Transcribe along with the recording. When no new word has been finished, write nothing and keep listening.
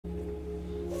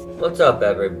What's up,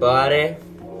 everybody?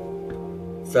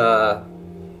 It's, I'm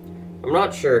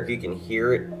not sure if you can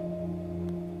hear it.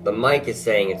 The mic is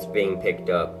saying it's being picked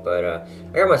up, but, I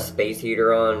got my space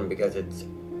heater on because it's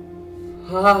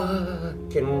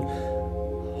can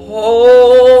hold,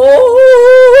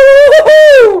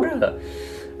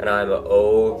 and I'm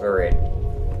over it.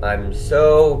 I'm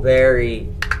so very,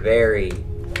 very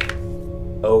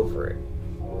over it.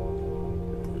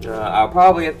 I'll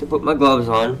probably have to put my gloves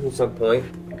on at some point,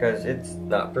 because it's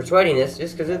not for sweatiness,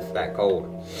 just because it's that cold.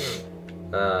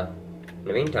 In the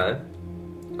meantime,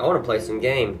 I want to play some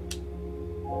game.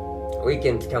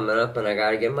 Weekend's coming up, and I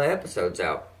gotta get my episodes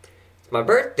out. It's my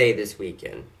birthday this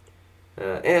weekend.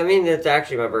 And I mean, it's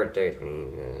actually my birthday.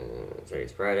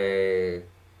 Today's Friday.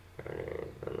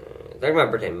 It's like my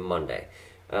birthday Monday.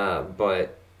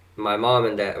 But my mom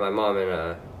and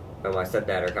my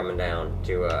stepdad are coming down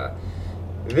to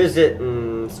visit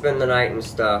and spend the night and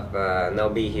stuff, and they'll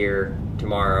be here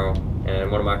tomorrow. And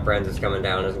one of my friends is coming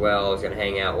down as well. He's gonna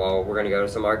hang out while we're gonna go to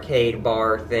some arcade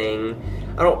bar thing.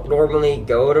 I don't normally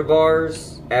go to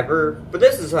bars ever, but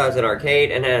this has an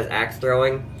arcade and has axe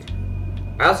throwing.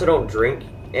 I also don't drink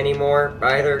anymore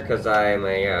either because I'm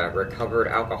a recovered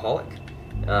alcoholic.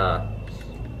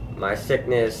 My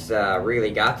sickness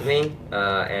really got to me,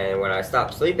 and when I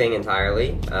stopped sleeping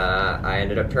entirely, I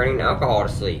ended up turning alcohol to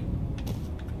sleep.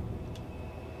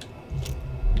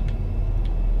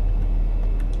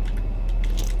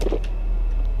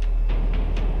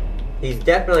 He's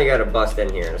definitely got to bust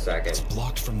in here in a second. It's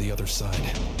blocked from the other side.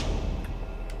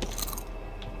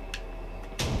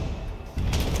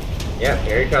 Yep,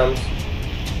 here he comes.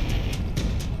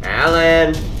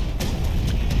 Alan!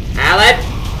 Alan!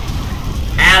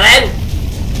 Alan!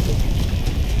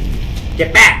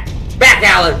 Get back! Back,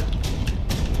 Alan!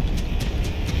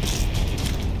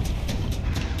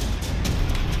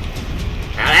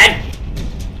 Alan!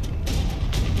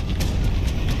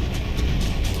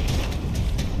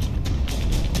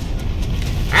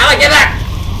 Alan, get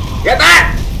back! Get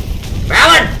back!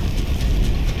 Alan!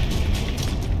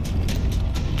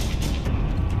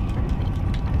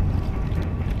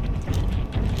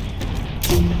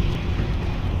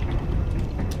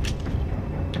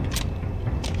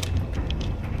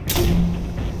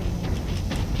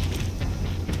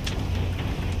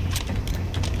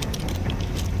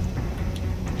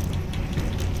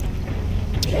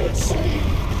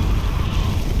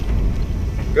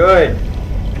 Good.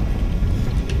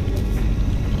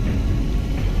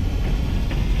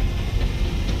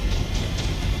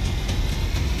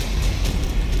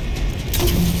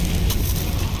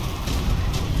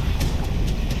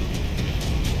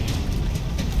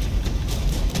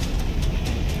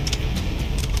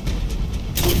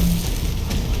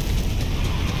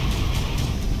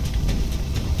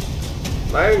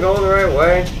 Am I even going the right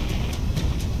way?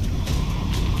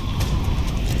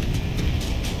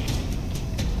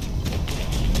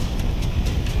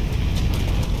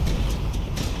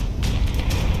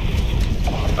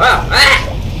 Oh, ah!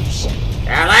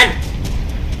 Alan!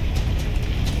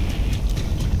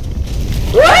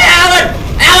 Alan!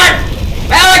 Alan!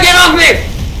 Alan, get off me!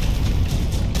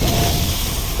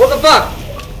 What the fuck?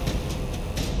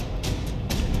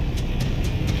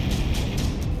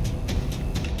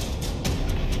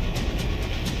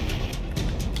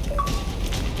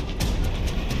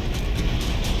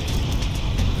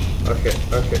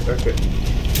 Okay.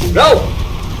 No!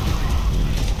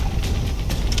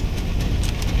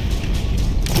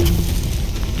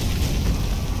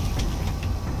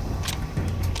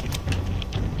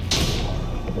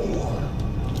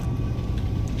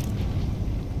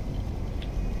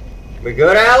 We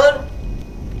good, Alan?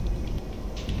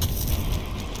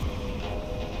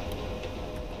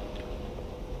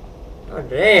 Oh,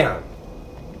 damn.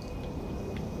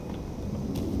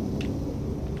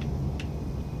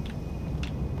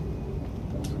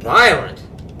 Violent.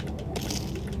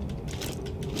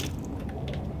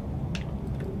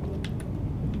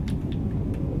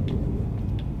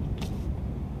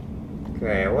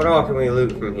 Okay, what all can we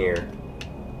loot from here?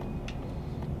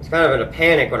 I was kind of in a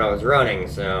panic when I was running,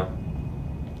 so...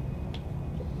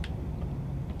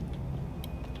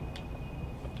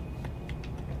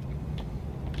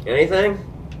 Anything?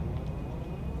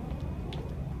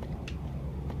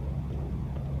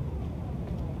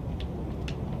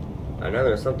 I know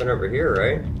there's something over here,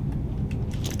 right?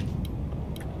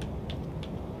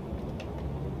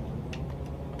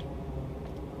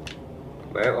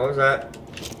 Wait, what was that?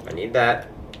 I need that.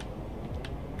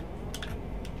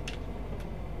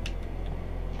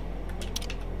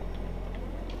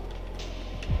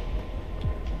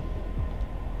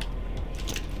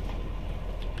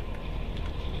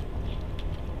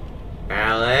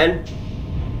 Alan?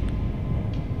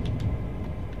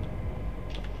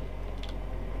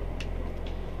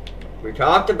 We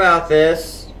talked about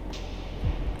this.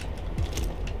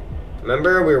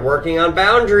 Remember, we were working on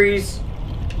boundaries.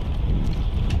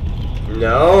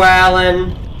 No,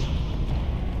 Alan.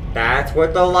 That's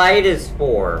what the light is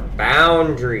for.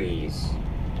 Boundaries.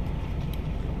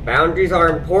 Boundaries are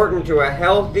important to a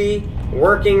healthy,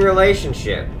 working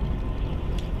relationship.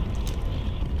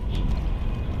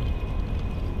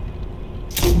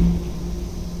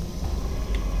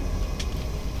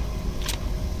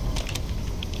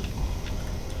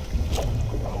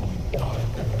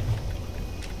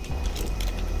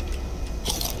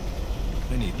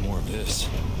 I need more of this.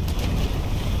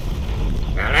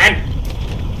 Alan!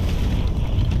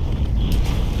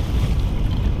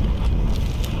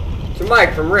 So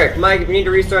Mike from Rick. Mike, if you need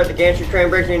to restart the gantry train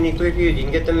brakes and you need 3 fuse, you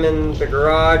can get them in the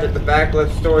garage at the back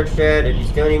left storage shed. If you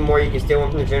still need more, you can steal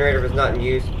one from the generator if it's not in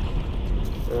use.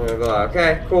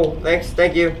 Okay, cool. Thanks.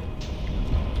 Thank you.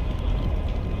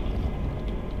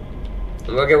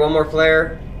 I'm gonna get one more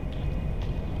flare.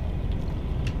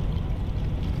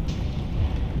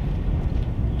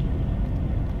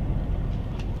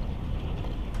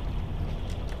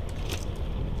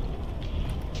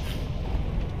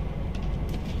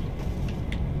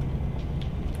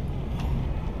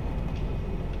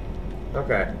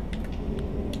 Okay.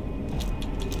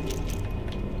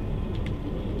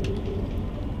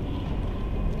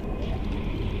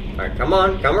 Alright, come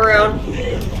on, come around.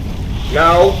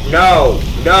 No, no,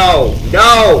 no,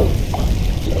 no!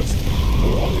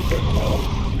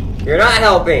 You're not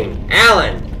helping.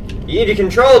 Alan, you need to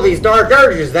control these dark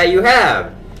urges that you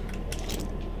have.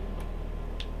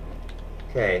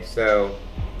 Okay, so...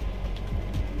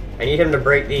 I need him to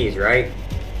break these, right?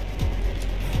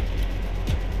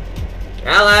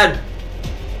 Alan!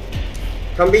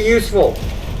 Come be useful.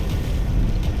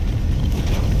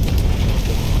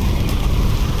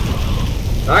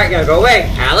 Alright, gonna go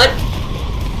away. Alan!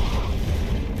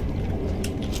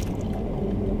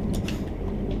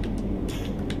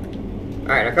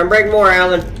 Alright, now come break more,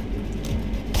 Alan.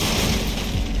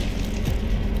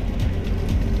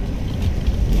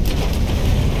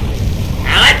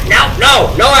 Alan! No!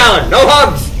 No! No, Alan! No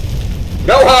hugs!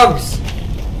 No hugs!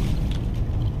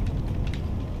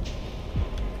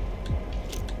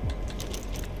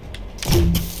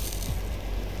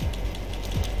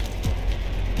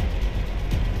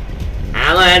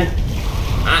 Alan!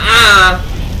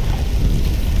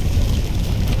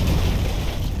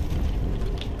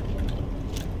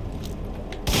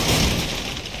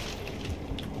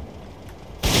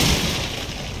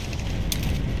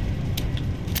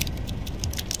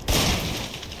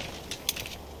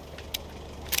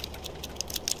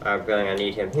 I'm feeling I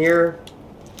need him here.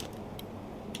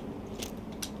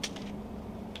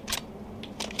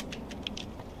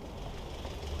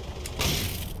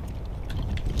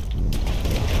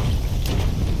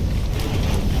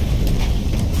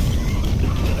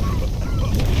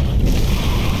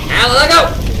 Alan, let go!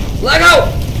 Let go!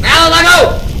 Alan, let go!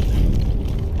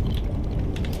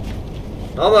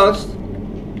 Almost.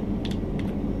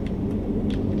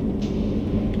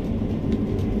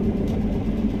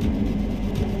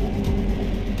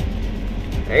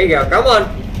 There you go, come on!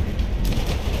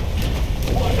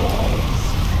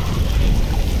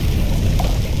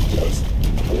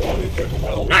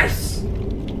 Nice!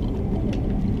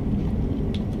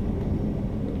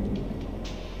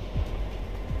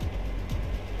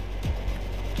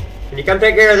 Can you come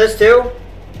take care of this too?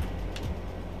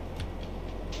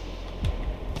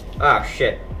 Oh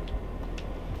shit.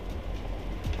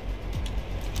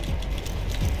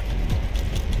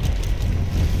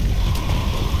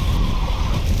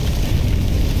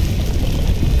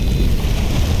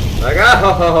 Like,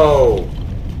 oh!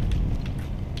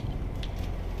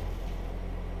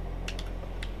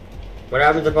 What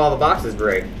happens if all the boxes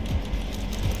break?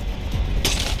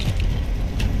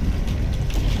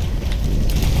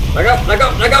 Let go! Let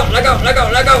go! Let go! Let go! Let go!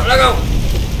 Let go! Let go!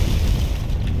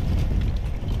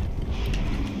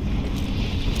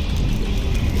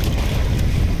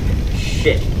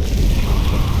 Shit!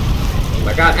 Oh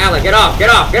my God, Alan, get off! Get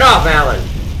off! Get off, Alan!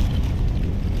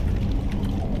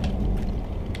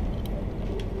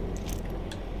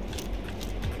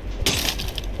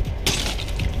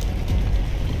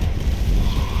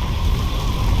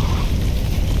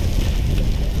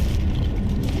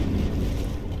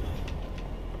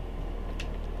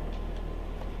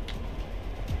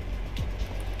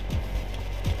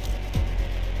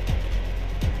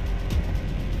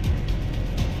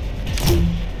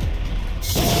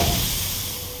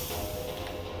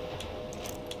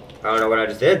 I don't know what I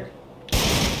just did.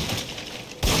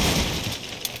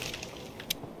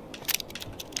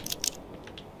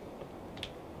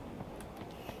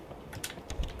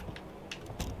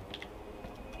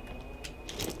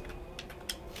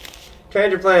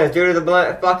 Change of plans. Due to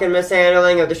the fucking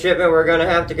mishandling of the shipment, we're gonna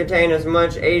have to contain as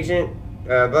much agent,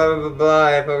 blah, blah, blah, blah,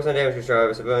 and focus on damage control.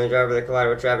 A civilian driver that collided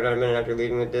with traffic not a minute after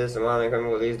leaving with this, and while they're coming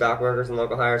with these dock workers and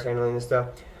local hires handling this stuff.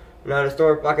 Now to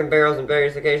store fucking barrels in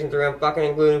various locations around fucking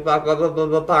including blah, blah, blah, blah,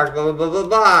 blah, blah, blah, blah, blah,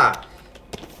 blah.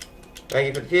 Thank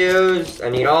you for the fuse. I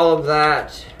need all of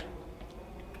that.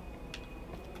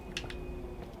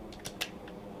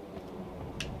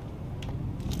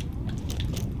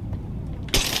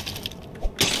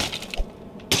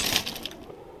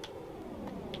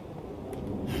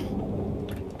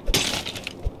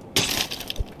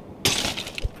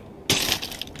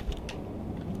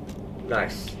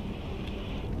 Nice.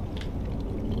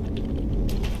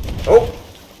 Oh!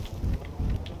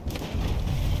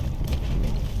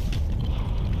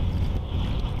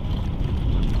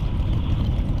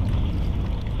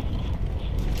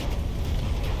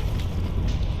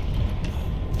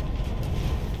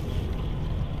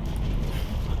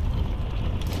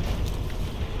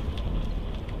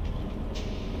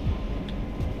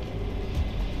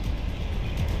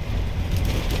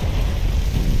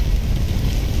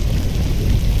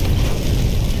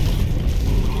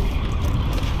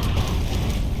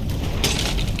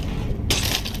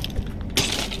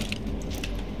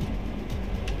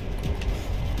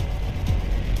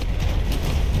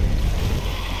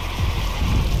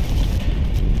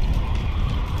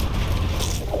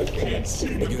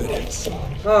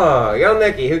 Oh, yo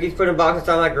Mickey, who keeps putting boxes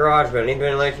on my garage but I need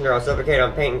ventilation or I'll suffocate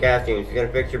on paint and gas fumes. You're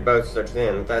gonna fix your boat such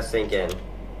thin. Let that sink in.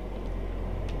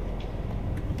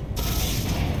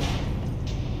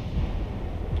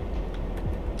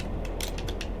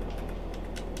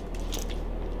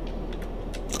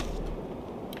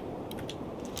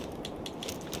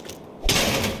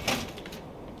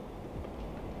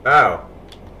 Oh.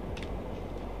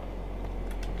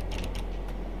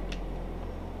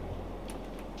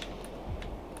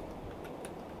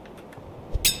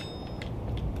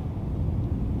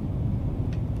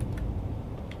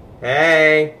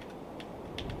 Hey!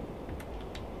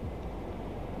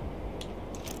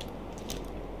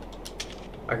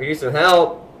 I could use some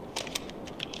help.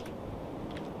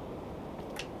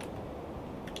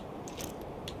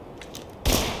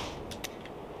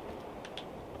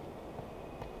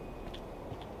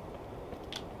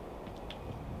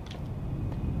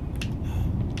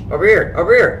 Over here!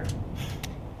 Over here!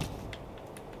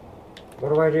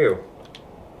 What do I do?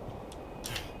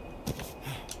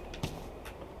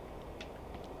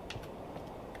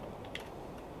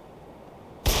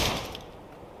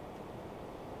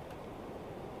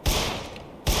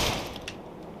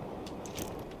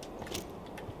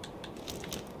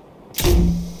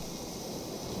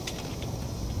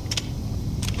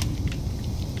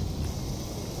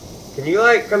 Can you,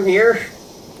 like, come here?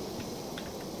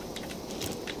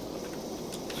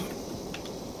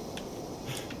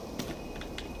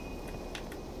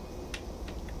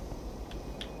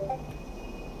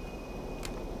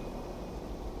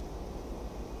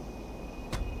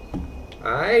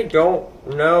 I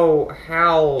don't know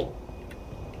how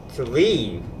to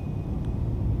leave.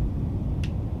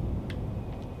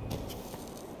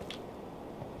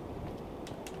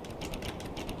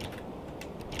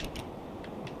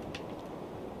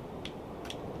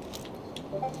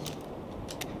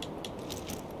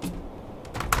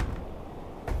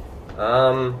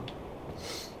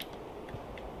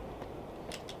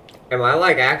 Am I,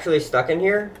 like, actually stuck in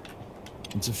here?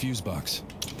 It's a fuse box.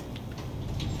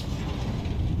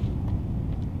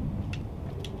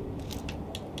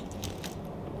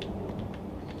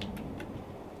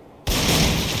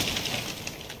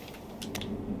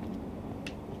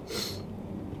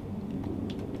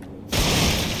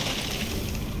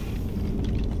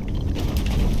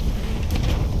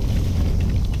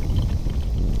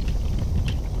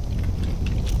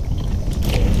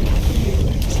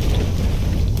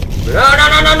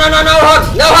 No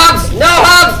hugs! No hugs! No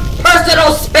hugs!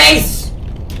 Personal space!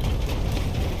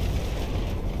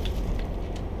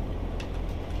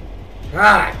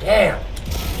 God damn.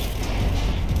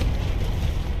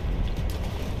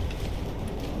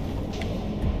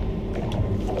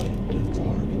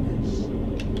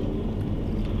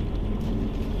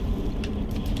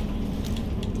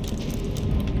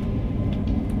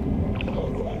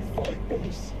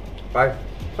 I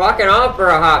fucking off for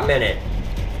a hot minute.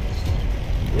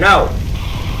 No.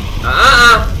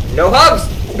 No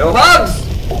hugs! No hugs!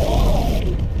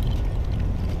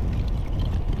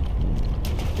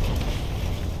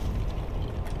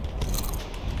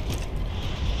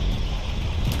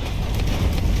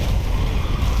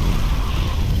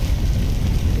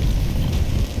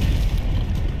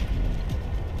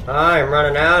 I'm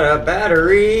running out of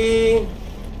battery.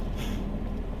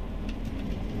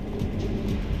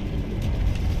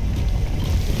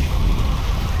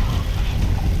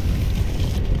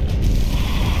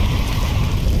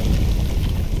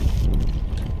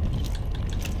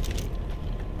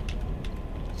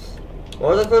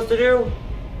 What was I supposed to do?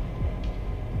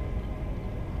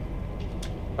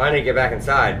 I need to get back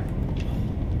inside.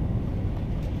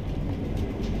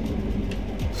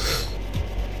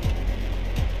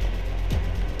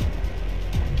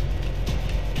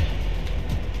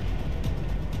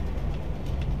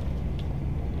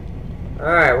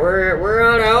 Alright, we're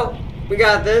on out. We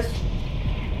got this.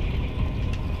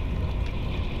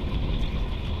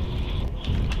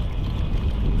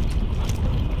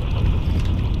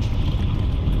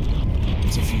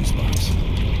 It's a fuse box.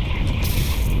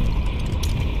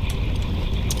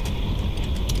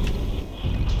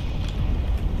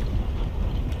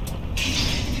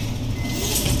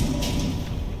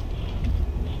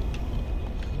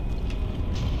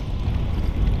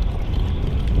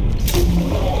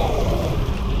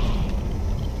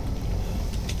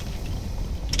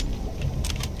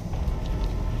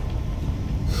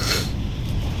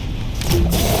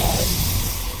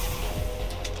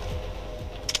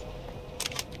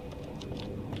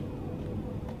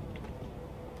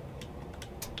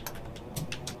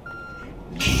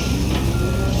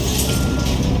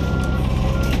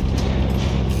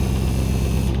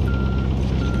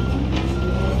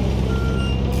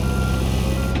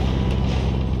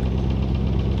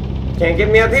 Can't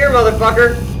get me up here,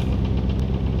 motherfucker!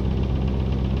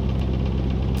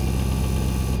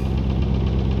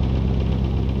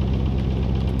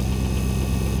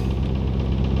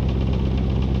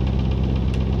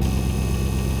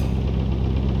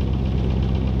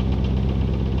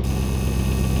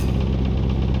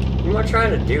 What am I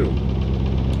trying to do?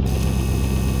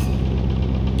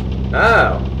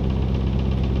 Oh.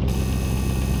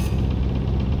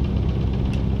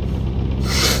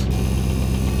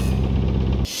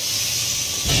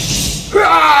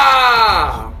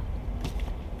 Ah!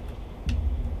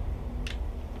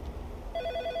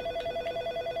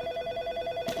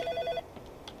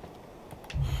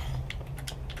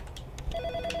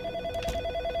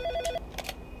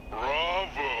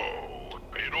 Bravo!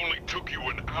 It only took you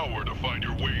an hour to find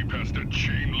your way past a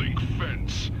chain link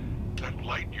fence. That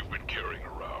light you've been carrying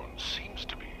around seems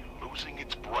to be losing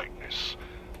its brightness.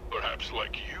 Perhaps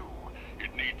like you,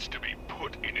 it needs to be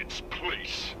put in its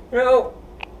place. No.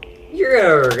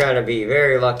 You're gonna be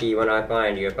very lucky when I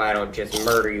find you if I don't just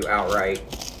murder you outright.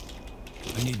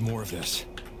 I need more of this.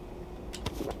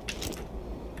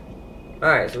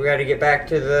 Alright, so we gotta get back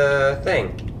to the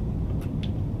thing.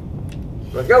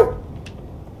 Let's go!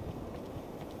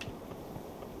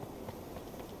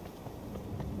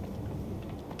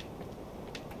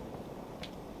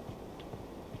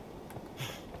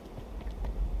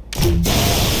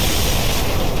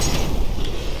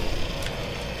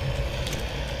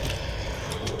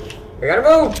 We gotta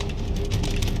move!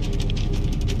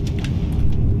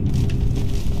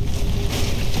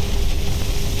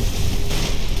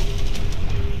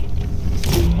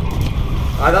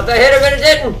 I thought that hit him and it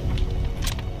didn't!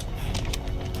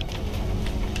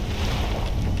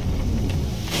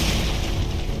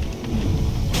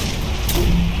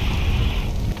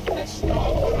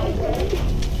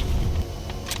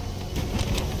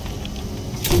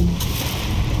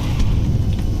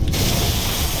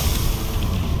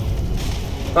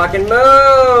 Fucking move!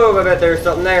 I bet there's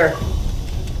something there.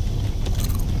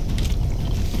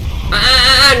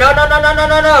 No, no, no, no, no,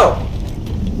 no, no!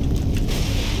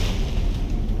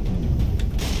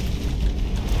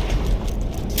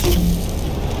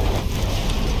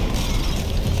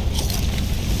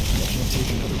 Can't take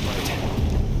another bite.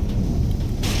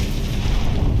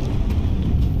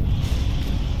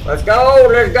 Let's go!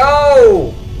 Let's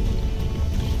go!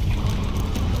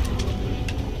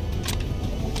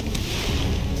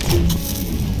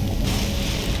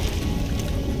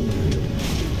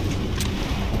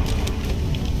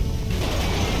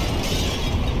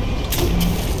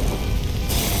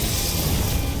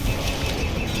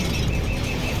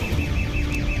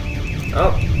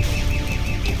 Oh.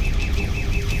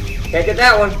 Can't get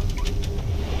that one.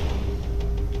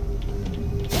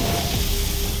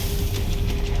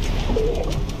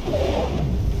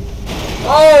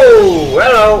 Oh,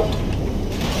 hello.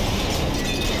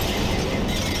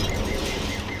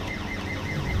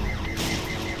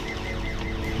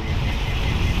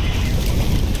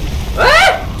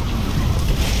 Ah!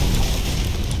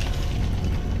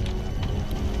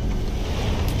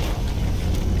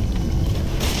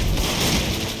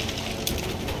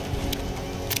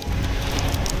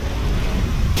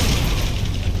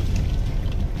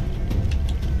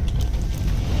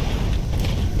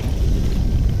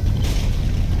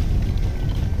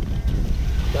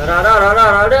 Da, da, da, da,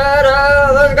 da, da,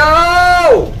 da. Let's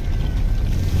go!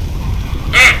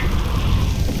 Ah!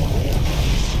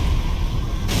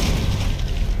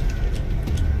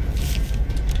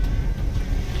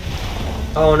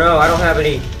 Oh no, I don't have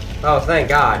any. Oh, thank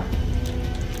God.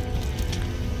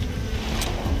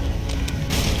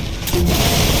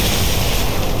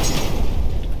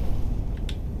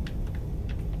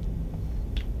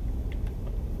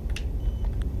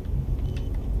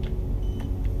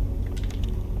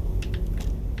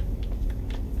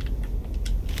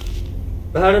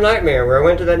 I had a nightmare where I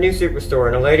went to that new superstore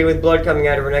and a lady with blood coming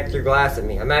out of her neck threw glass at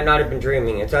me. I might not have been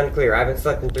dreaming. It's unclear. I haven't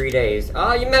slept in 3 days.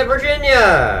 Oh, you met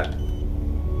Virginia!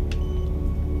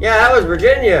 Yeah, that was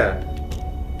Virginia!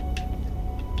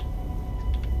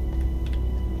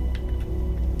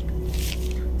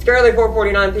 It's currently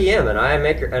 4:49 p.m. and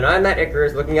I'm at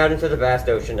Icarus looking out into the vast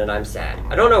ocean and I'm sad.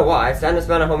 I don't know why. Sadness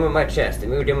found a home in my chest. It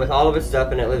moved in with all of its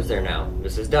stuff and it lives there now.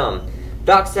 This is dumb.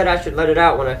 Doc said I should let it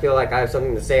out when I feel like I have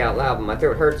something to say out loud, but my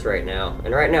throat hurts right now.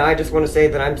 And right now I just want to say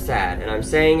that I'm sad, and I'm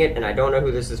saying it, and I don't know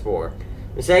who this is for.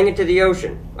 I'm saying it to the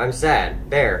ocean. I'm sad.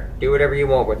 There. Do whatever you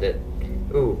want with it.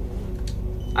 Ooh.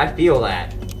 I feel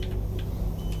that.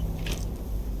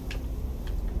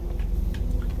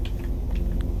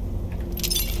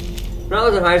 When I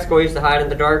was in high school, I used to hide in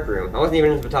the dark room. I wasn't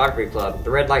even in the photography club. The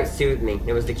red light soothed me.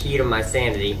 It was the key to my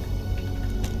sanity.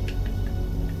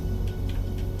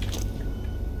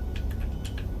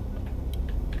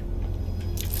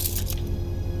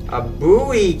 A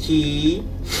buoy key?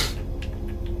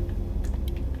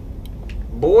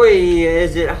 Boy,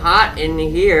 is it hot in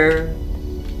here.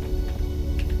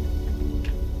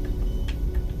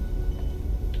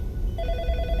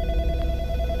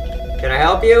 Can I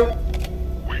help you?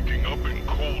 Waking up in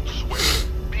cold sweat,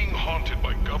 being haunted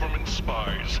by government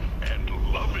spies, and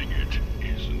loving it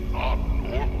is not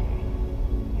normal.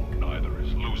 Neither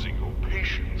is losing your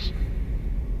patience.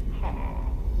 Huh.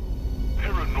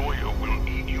 Paranoia will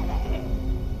eat you whole.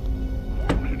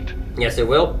 Won't it? Yes, it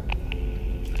will.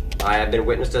 I have been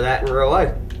witness to that in real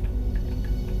life.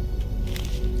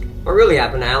 What really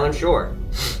happened to Alan Shore?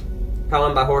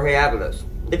 Column by Jorge Avalos.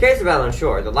 The case of Alan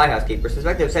Shore, the lighthouse keeper,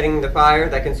 suspected of setting the fire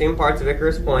that consumed parts of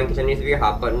Icarus Point, continues to be a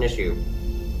hot-button issue.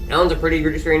 Alan's a pretty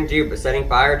restrained Jew, but setting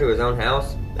fire to his own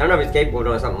house? I don't know if he's capable of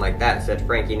doing something like that, said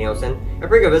Frankie Nielsen, a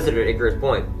frequent visitor at Icarus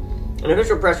Point. An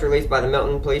official press release by the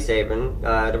Milton Police Haven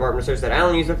Department asserts that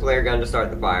Allen used a flare gun to start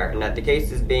the fire, and that the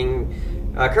case is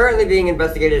currently being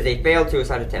investigated as a failed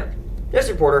suicide attempt. This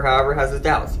reporter, however, has his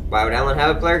doubts. Why would Allen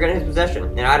have a flare gun in his possession,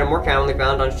 an item more commonly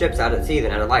found on ships out at sea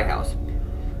than at a lighthouse?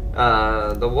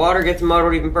 The water gets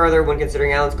muddled even further when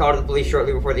considering Allen's call to the police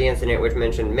shortly before the incident, which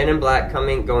mentioned men in black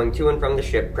going to and from the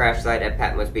ship crash site at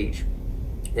Patmos Beach.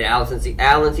 Did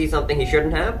Allen see something he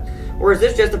shouldn't have? Or is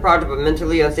this just a product of a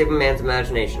mentally unstable man's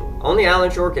imagination? Only Alan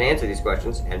Shore can answer these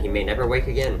questions, and he may never wake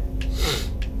again.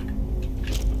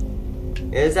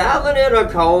 Is Alan in a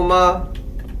coma?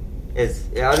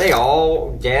 Are they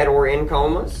all dead or in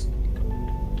comas?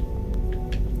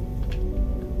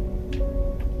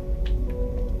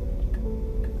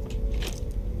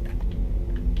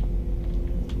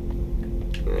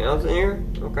 Anything else in here?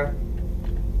 Okay.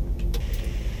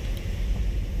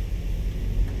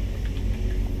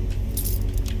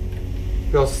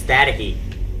 Feels staticky.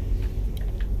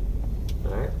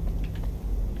 Alright.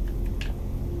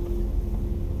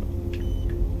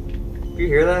 Do you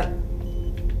hear that?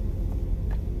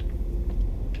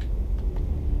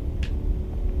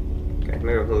 Okay,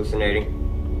 maybe I'm hallucinating.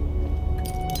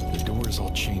 The door is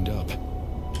all chained up.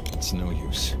 It's no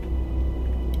use.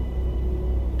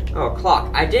 Oh, a clock.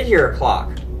 I did hear a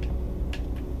clock.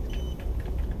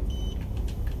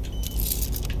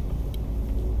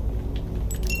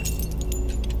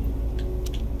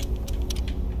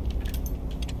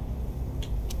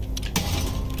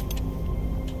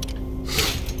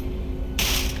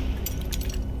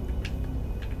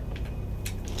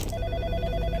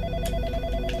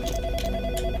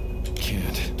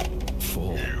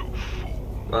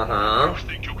 You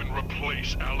think you can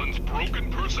replace Alan's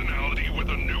broken personality with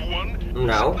a new one?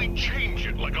 No. Simply change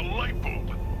it like a light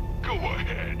bulb. Go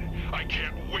ahead. I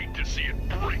can't wait to see it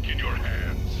break in your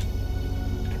hands.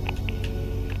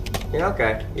 Yeah,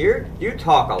 okay. You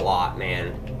talk a lot,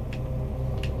 man.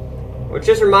 Which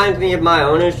just reminds me of my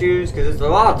own issues, because it's a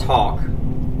lot of talk.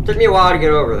 Took me a while to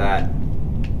get over that.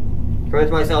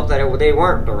 Convince myself that they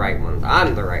weren't the right ones.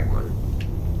 I'm the right one.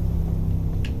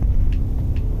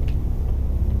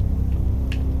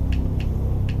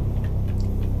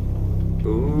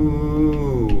 Ooh.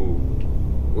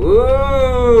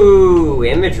 Ooh,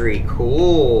 imagery,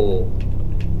 cool.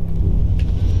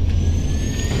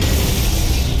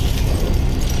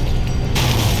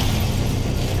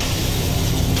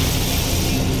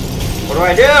 What do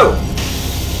I do?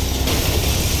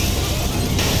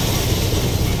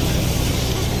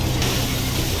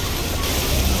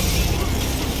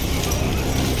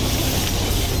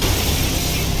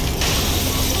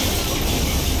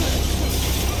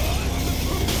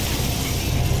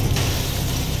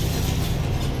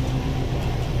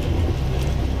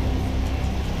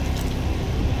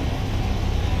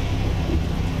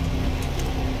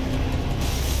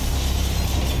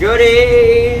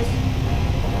 goodies!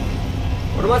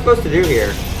 What am I supposed to do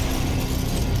here?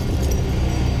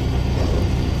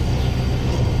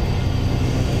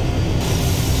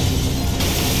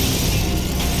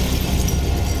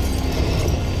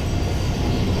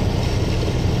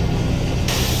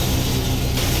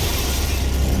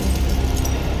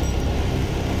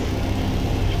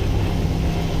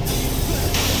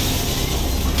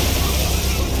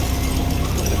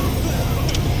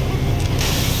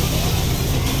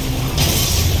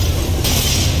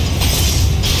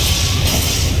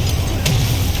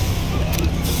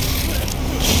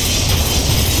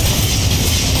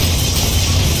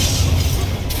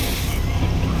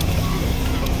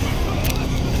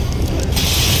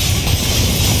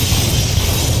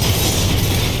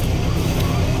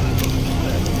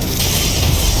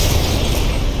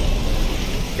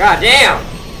 God damn!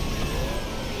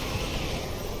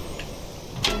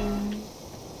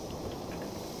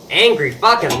 Angry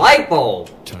fucking light bulb!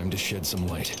 Time to shed some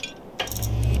light.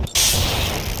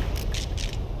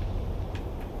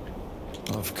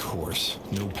 Of course,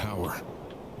 no power.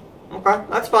 Okay,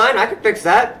 that's fine. I can fix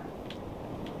that.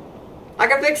 I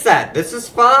can fix that. This is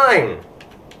fine.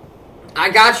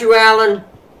 I got you, Alan.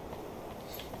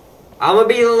 I'm gonna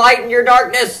be the light in your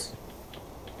darkness.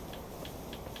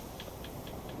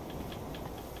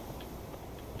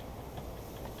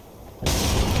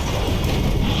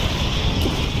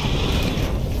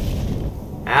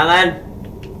 Alan?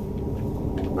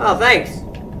 Oh, thanks.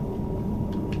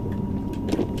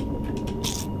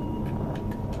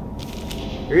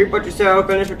 Reap what you sow,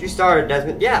 finish what you started,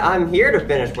 Desmond. Yeah, I'm here to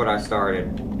finish what I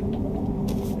started.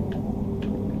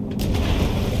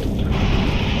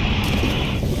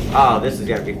 Oh, this is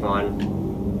gonna be fun.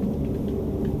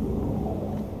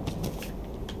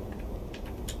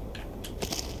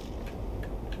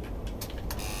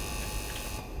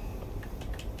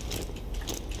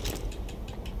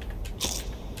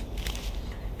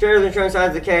 Trailers and showing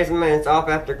signs of decay, and it's off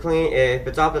after clean. If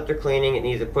it's off after cleaning, it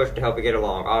needs a push to help it get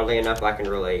along. Oddly enough, I can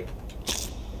relate.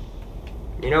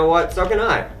 You know what? So can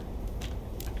I.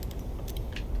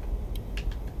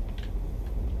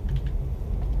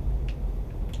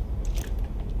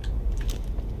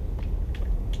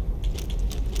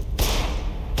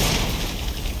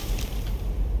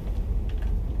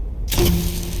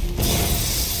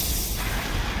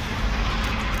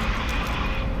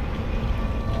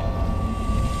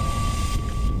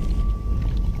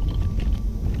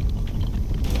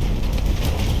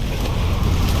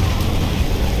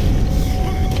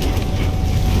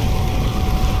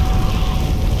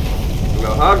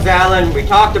 Hugs, Alan. We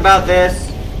talked about this.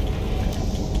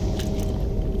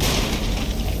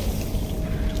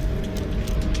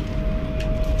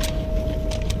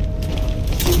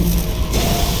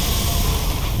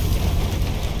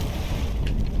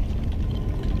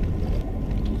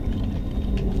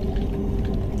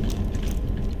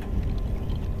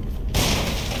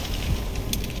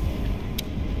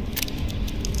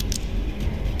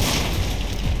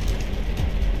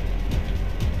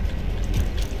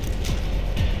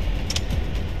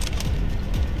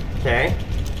 Okay.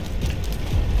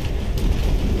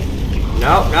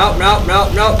 No, no, no,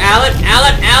 no, no. Alan,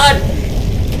 Alan, Alan!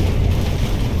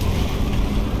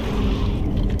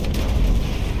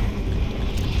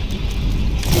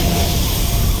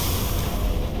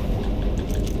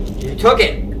 You took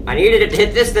it. I needed it to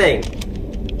hit this thing.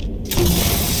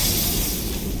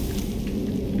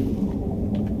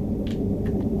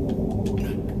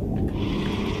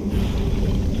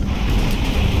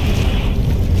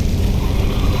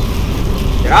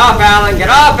 Get off, Alan! Get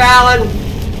off, Alan!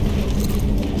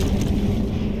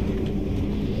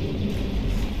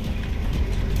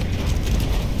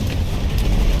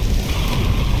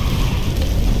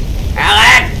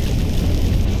 Alan!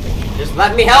 Just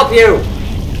let me help you!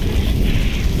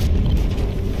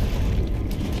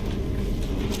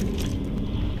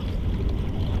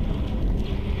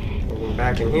 Getting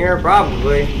back in here,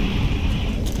 probably.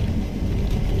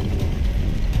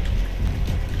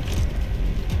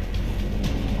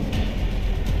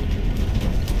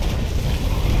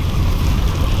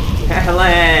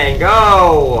 Alan,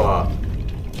 go!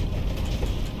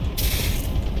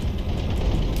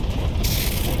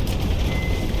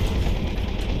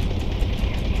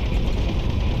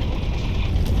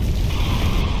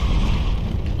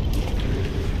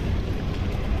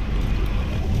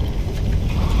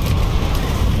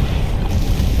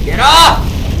 Get off!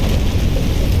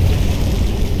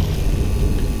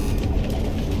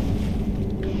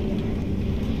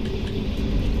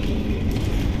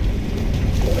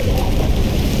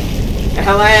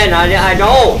 Alan, I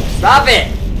don't! Stop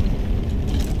it!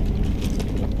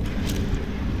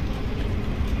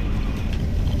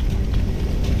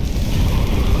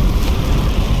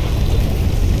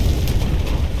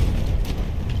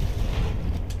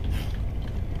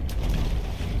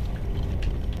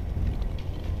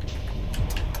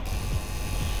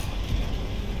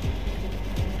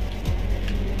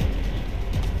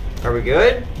 Are we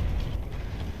good?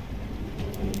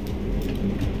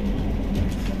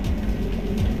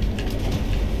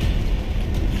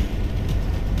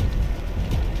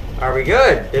 Are we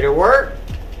good? Did it work?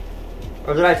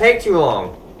 Or did I take too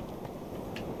long?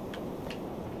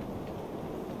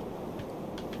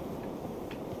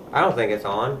 I don't think it's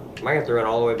on. Am I gonna have to run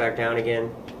all the way back down again?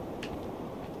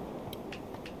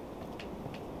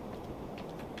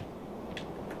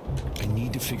 I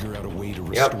need to figure out a way to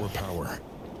restore power.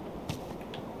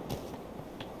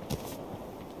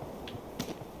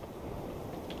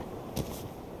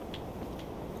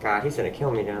 God, he's gonna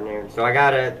kill me down there. So I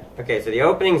gotta... Okay, so the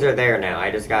openings are there now. I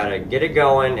just gotta get it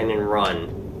going and then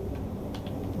run.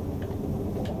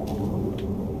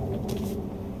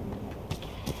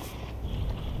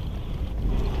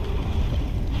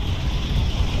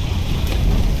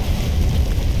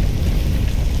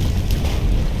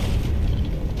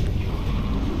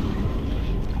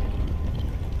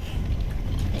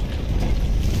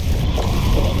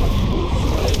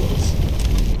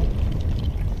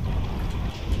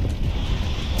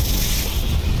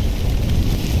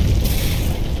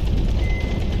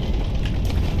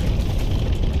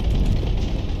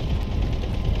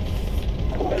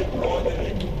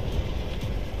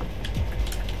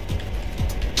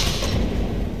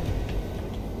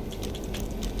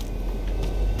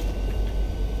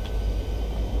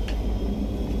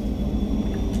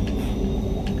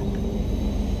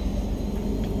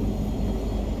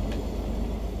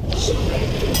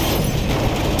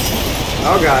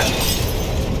 Oh god.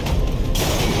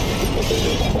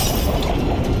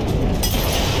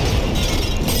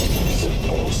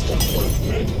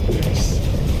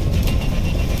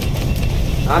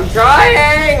 I'm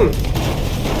trying!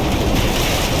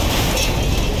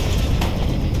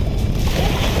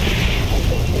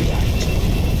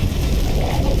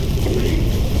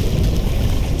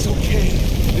 It's okay.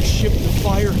 The ship, the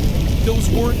fire, those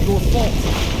weren't your fault.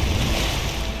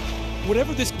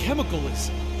 Whatever this chemical is,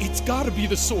 it's gotta be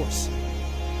the source.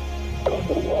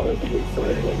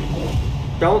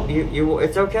 Don't,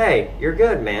 it's okay. You're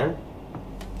good, man.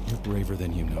 You're braver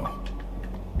than you know.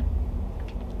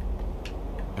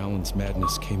 Alan's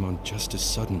madness came on just as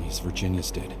suddenly as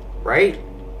Virginia's did. Right?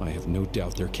 I have no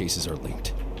doubt their cases are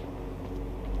linked.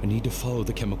 I need to follow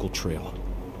the chemical trail.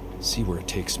 See where it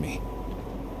takes me.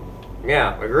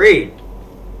 Yeah, agreed.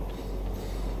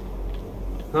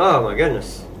 Oh my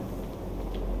goodness.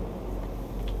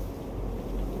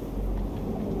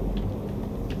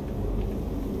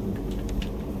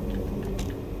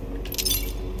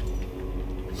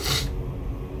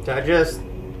 So I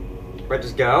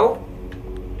just go?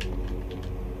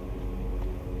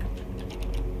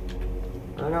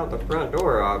 Not out the front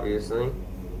door, obviously.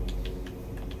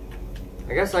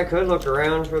 I guess I could look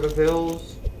around for the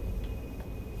pills.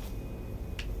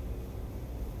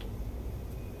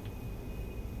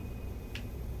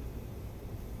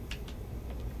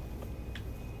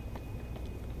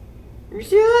 You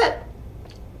see that?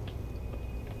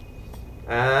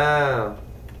 Oh.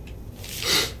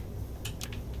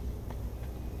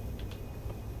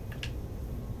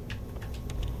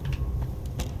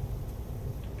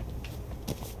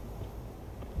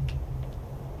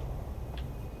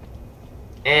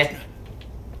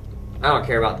 I don't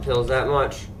care about the pills that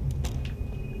much.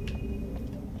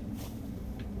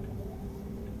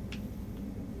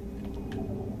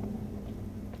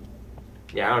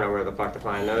 Yeah, I don't know where the fuck to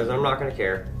find those. I'm not gonna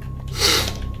care.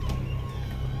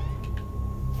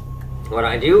 What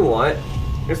I do want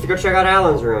is to go check out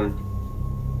Alan's room.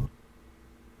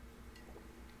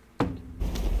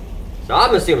 So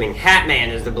I'm assuming Hatman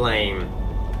is to blame.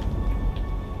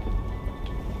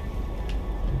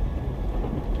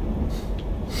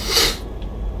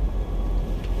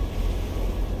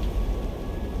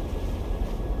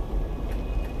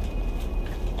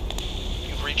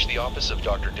 The office of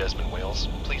Dr. Desmond Wales.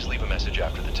 Please leave a message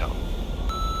after the tone.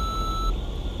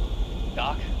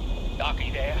 Doc? Doc, are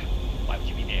you there? Why would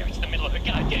you be there? It's the middle of the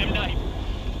goddamn night.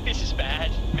 This is bad,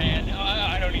 man.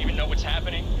 I don't even know what's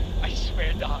happening. I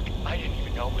swear, Doc, I didn't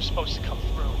even know it was supposed to come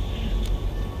through.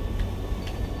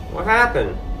 What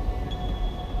happened?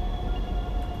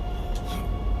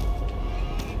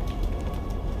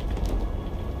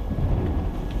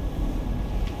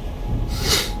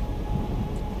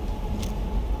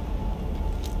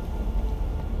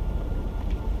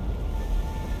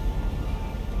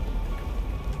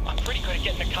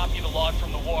 Getting a copy of the log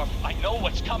from the wharf. I know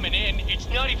what's coming in. It's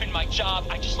not even my job.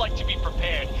 I just like to be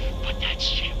prepared. But that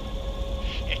ship,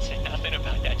 it said nothing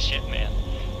about that ship, man.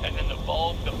 And then the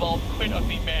bulb quit on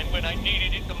me, man, when I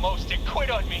needed it the most. It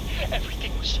quit on me.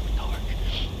 Everything was so dark.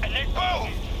 And then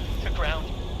boom! The ground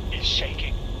is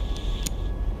shaking.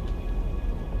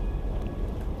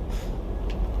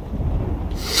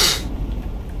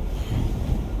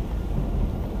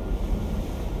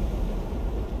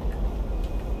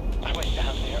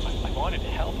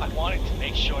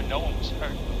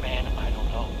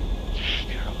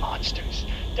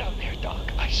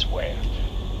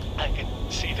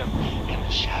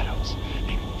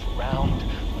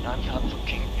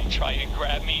 try and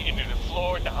grab me into the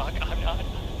floor, Doc.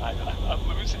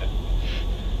 I'm losing it.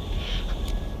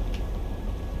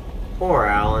 Poor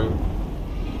Alan.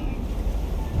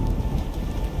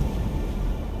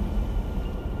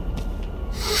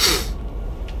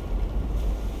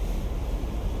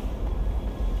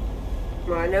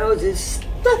 My nose is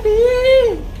stuffy.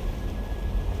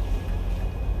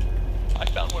 I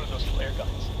found one of those flare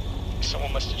guns.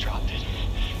 Someone must have dropped it.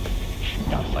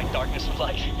 Gotta fight darkness with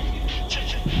light.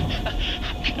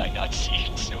 How could I not see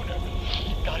it sooner?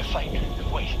 Gotta fight.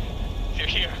 Wait. They're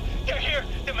here. They're here.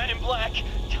 The men in black.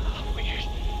 Oh, weird.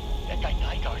 That guy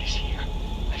Nygaard is here.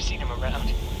 I've seen him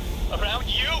around. Around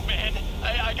you, man.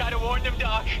 I gotta warn them,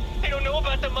 Doc. They don't know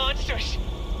about the monsters.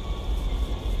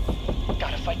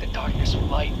 Gotta fight the darkness with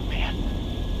light, man.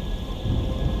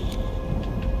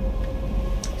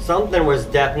 Something was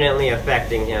definitely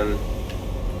affecting him.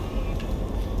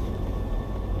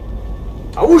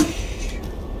 Whoosh!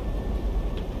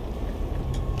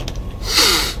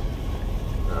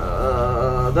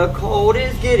 The cold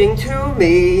is getting to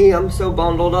me. I'm so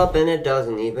bundled up and it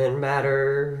doesn't even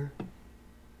matter.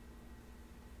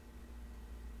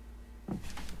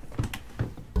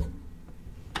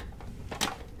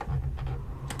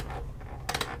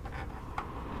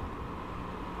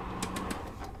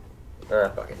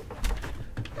 Fuck it.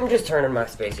 I'm just turning my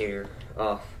space heater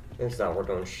off. It's not we're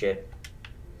doing shit.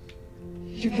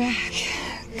 You're back.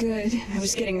 Good. I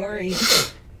was getting worried.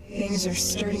 Things are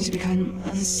starting to become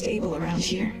unstable around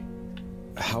here.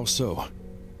 How so?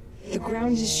 The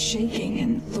ground is shaking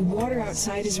and the water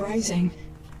outside is rising.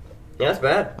 Yeah, that's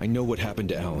bad. I know what happened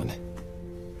to Alan.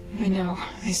 I know.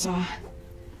 I saw.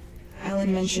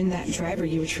 Alan mentioned that driver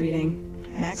you were treating.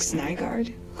 Max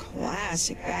Nygaard?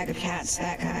 Classic bag of cats,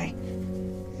 that guy.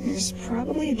 There's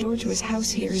probably a door to his house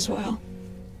here as well.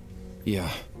 Yeah,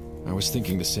 I was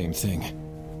thinking the same thing.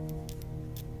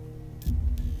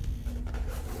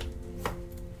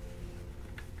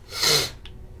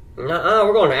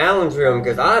 We're going to Alan's room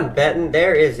because I'm betting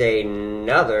there is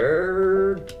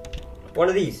another one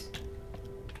of these.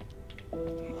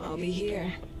 I'll be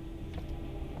here.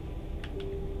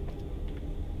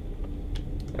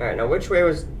 Alright, now which way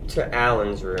was to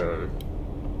Alan's room?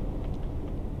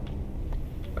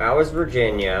 That was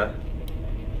Virginia.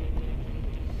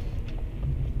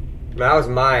 That was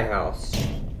my house.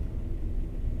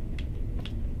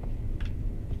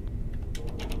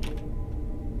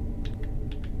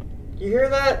 You hear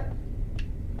that?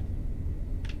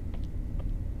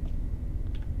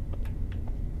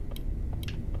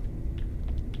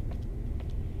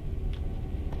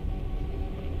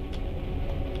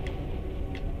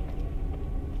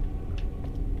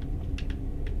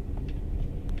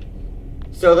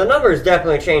 So the numbers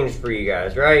definitely changed for you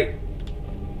guys, right?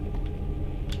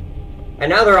 And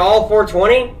now they're all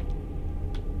 420?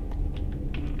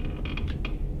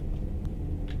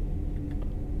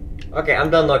 Okay, I'm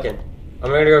done looking. I'm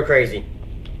gonna go crazy.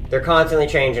 They're constantly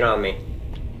changing on me.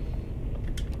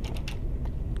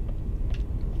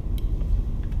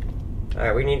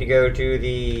 Alright, we need to go to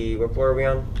the... What floor are we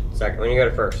on? Second. We need to go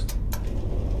to first.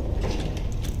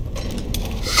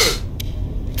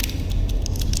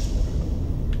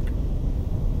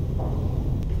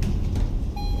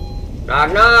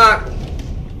 Knock, knock!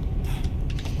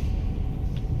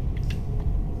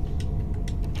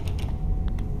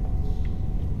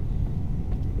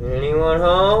 Anyone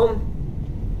home?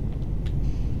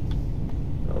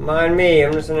 Don't mind me,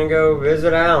 I'm just gonna go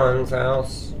visit Alan's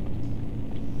house.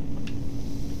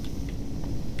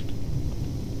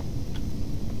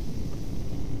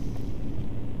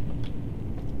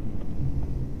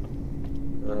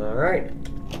 Alright.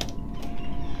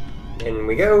 In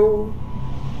we go.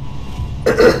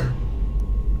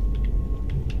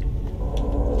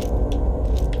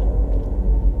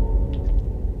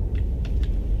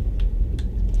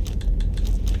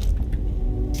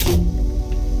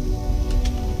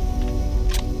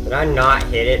 Did I not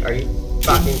hit it? Are you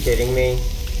fucking kidding me?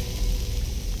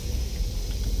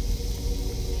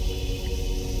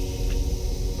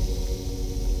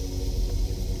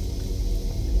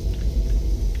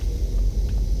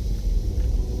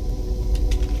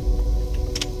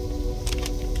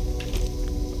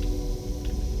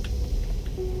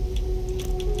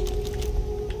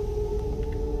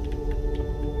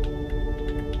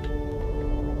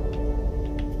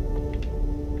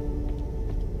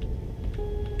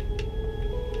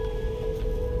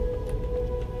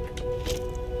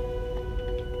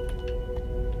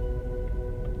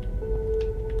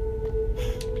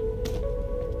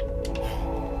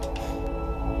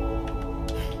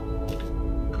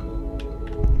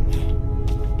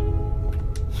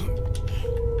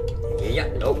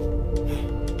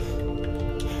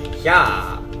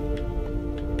 Yeah.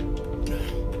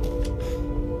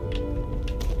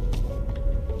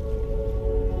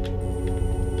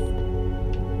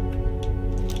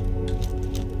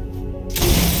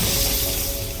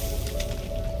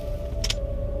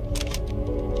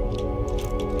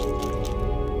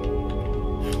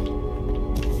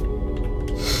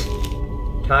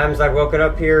 Times I've woken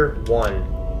up here,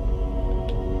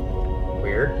 1.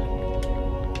 Weird.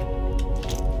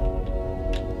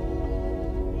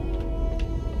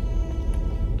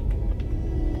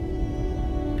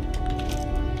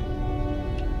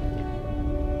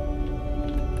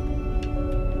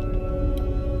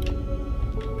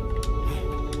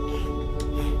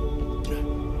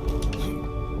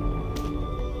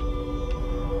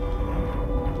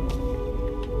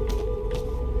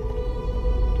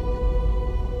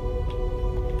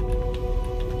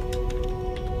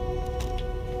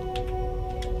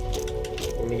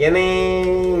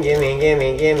 Gimme.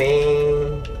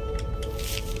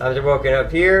 Times I've woken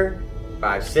up here,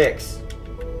 5, 6.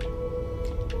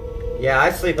 Yeah,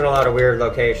 I sleep in a lot of weird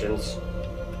locations.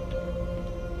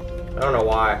 I don't know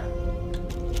why.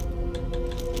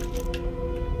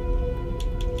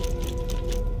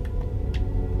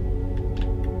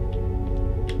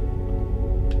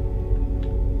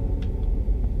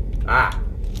 Ah.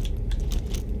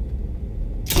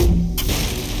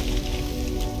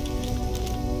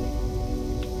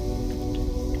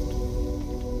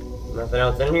 Nothing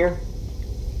else in here?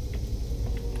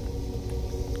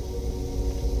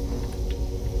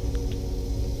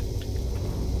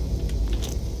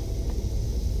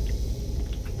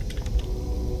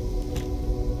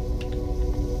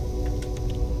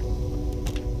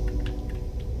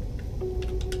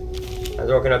 I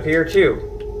was woken up here too.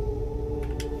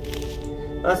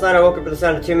 Last night I woke up with the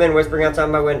sound of 2 men whispering outside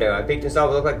my window. I peeked and saw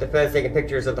what looked like the feds taking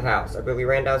pictures of the house. I quickly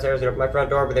ran downstairs and opened my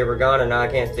front door, but they were gone and now I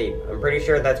can't sleep. I'm pretty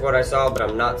sure that's what I saw, but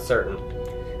I'm not certain.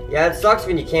 Yeah, it sucks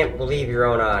when you can't believe your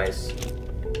own eyes.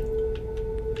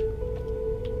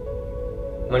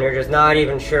 When you're just not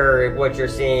even sure if what you're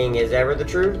seeing is ever the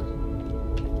truth.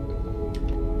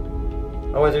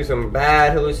 I went through some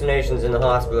bad hallucinations in the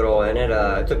hospital, and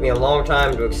it took me a long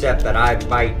time to accept that I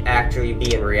might actually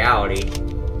be in reality.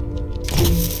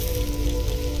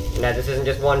 And that this isn't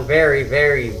just one very,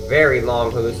 very, very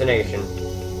long hallucination.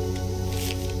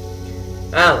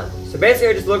 Alan, so basically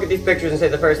I just look at these pictures and say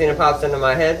the first thing that pops into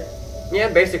my head? Yeah,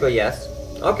 basically yes.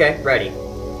 Okay, ready.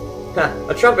 Huh,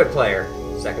 a trumpet player.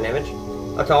 Second image.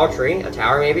 A tall tree, a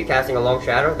tower maybe, casting a long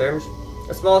shadow. There's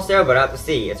a small sailboat out to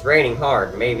sea. It's raining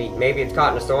hard. Maybe it's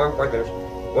caught in a storm. Fourth image.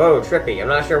 Whoa, trippy. I'm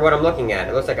not sure what I'm looking at.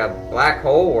 It looks like a black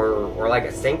hole or like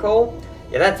a sinkhole.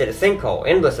 Yeah, that's it, a sinkhole.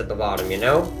 Endless at the bottom, you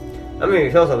know? That made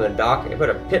me feel something, Doc. It put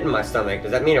a pit in my stomach.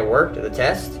 Does that mean it worked, the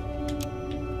test?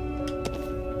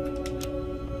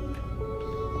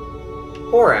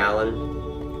 Poor Alan.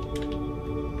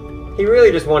 He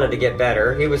really just wanted to get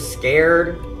better. He was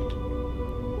scared.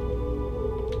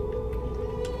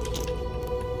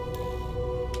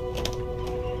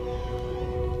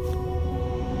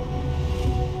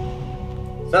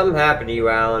 Something happened to you,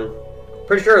 Alan.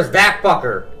 Pretty sure it was that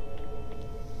fucker.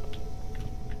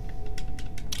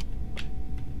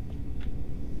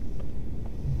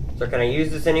 So can I use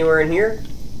this anywhere in here?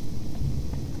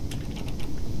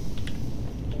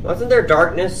 Wasn't there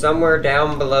darkness somewhere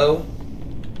down below?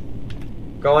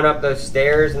 Going up those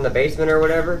stairs in the basement or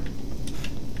whatever?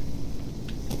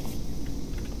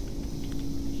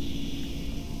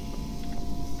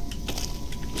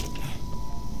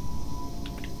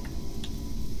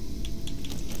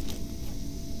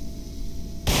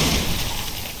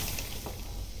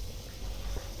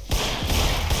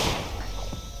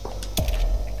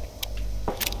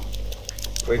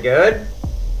 We good?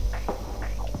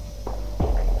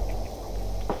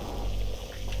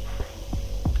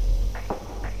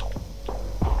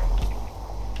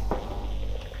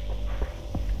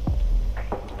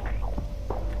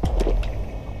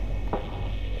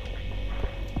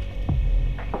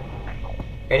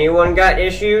 Anyone got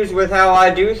issues with how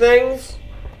I do things?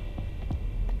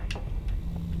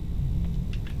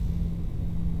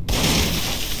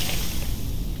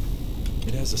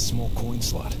 It has a small coin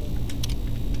slot.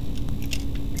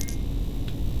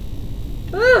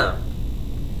 Huh.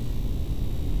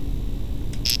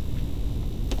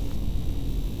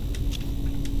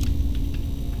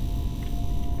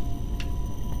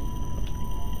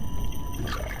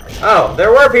 Oh,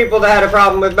 there were people that had a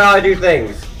problem with how I do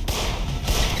things.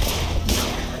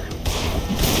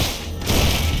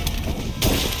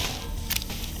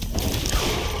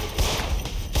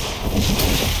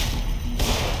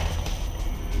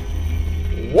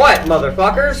 What,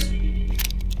 motherfuckers?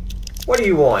 What do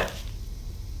you want?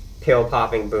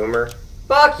 Pill-popping boomer.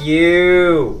 Fuck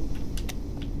you!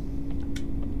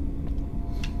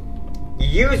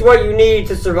 You use what you need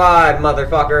to survive,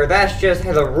 motherfucker. That's just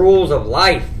the rules of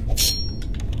life.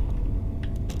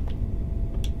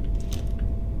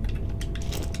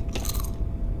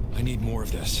 I need more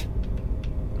of this.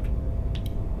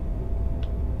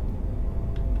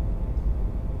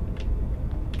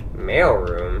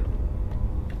 Mailroom?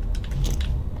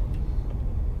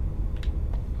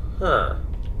 Huh.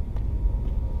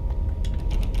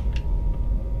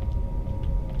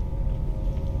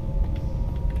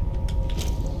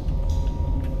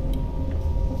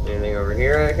 Anything over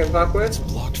here I can fuck with? It's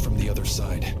blocked from the other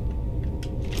side.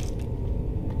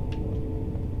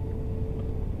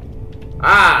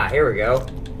 Ah, here we go.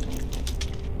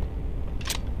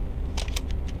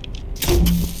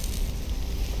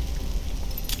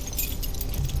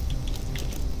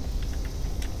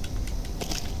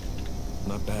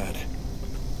 Not bad.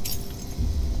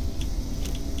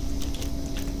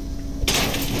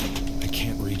 I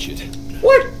can't reach it.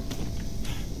 What?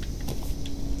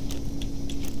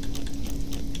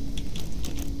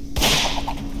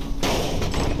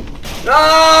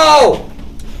 No!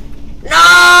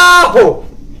 No!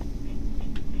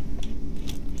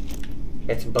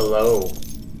 It's below.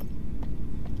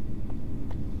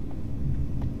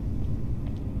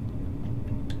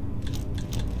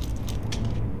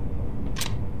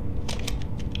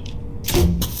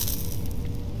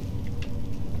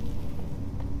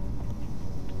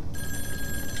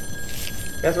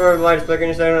 That's where the light is flickering.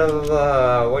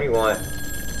 What do you want?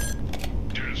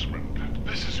 Desmond,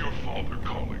 this is your father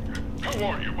calling. How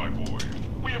are you, my boy?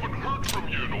 We haven't heard from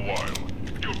you in a while.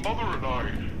 Your mother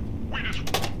and we just...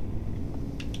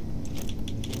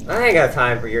 I ain't got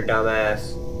time for your dumb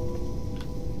ass.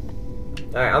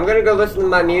 Alright, I'm gonna go listen to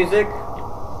my music.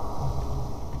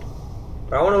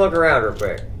 But I wanna look around real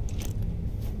quick.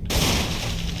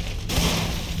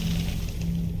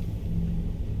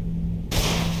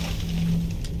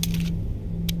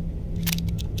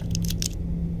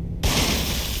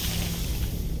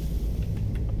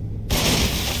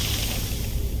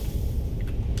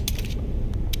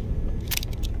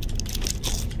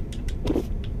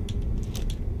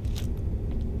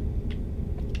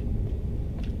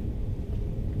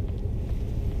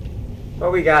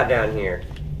 What we got down here?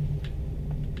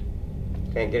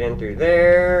 Can't get in through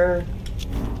there.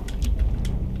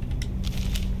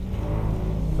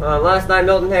 Last night,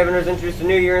 Milton Haven was introduced to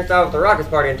New Year in style with the Rockets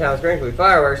party in town. Sprinkly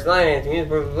fireworks, line dancing, music,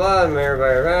 blah, blah, blah,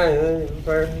 and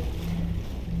everybody.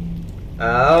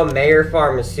 Oh, Mayor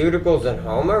Pharmaceuticals and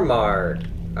Homer Mart.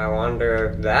 I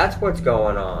wonder if that's what's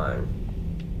going on.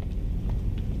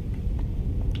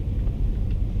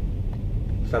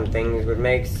 Some things would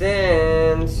make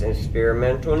sense.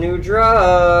 Experimental new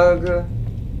drug.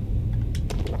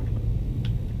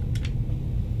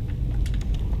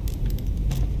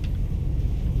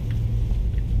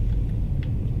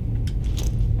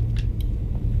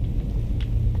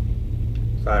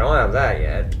 So I don't have that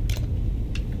yet.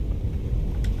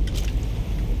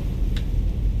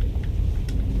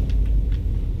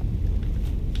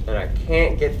 And I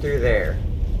can't get through there.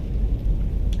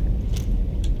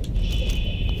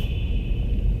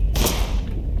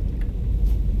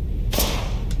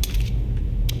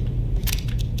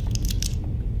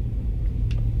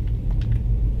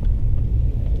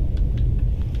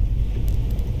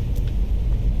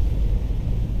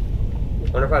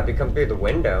 Wonder if I have to come through the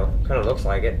window. Kind of looks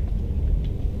like it.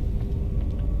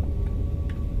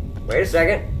 Wait a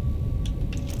second.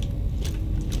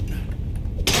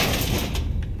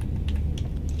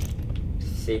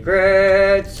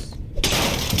 Secrets.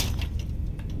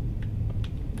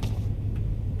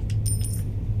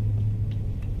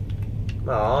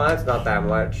 Oh, that's not that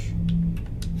much.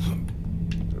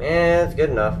 Man, that's good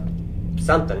enough.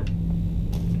 Something.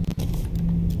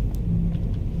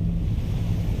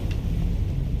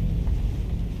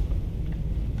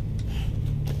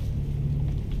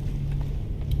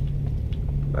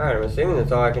 Alright, I'm assuming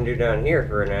that's all I can do down here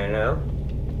for right now.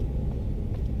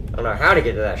 I don't know how to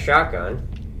get to that shotgun.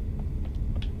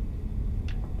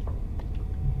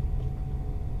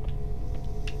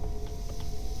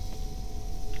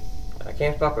 I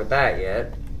can't fuck with that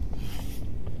yet.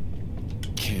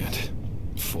 Can't.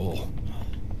 Full.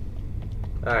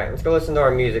 Alright, let's go listen to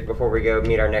our music before we go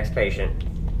meet our next patient.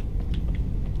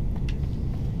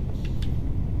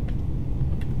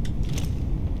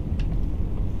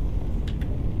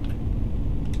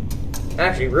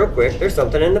 Actually, real quick, there's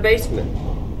something in the basement.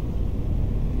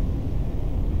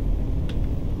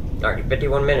 Alright,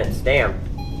 51 minutes, damn.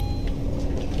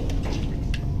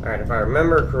 Alright, if I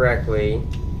remember correctly,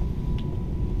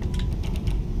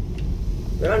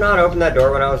 Did I not open that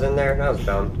door when I was in there? That was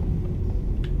dumb.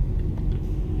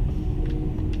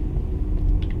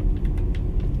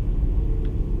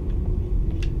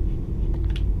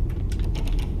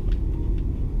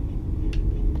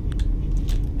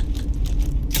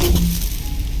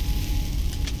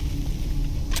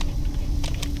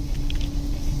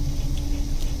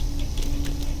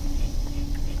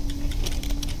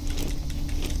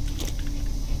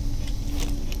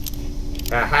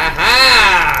 Ha ha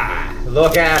ha!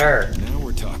 Look at her. Now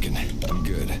we're talking. I'm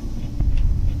good.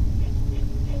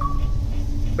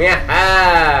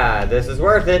 Yeah, this is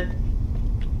worth it.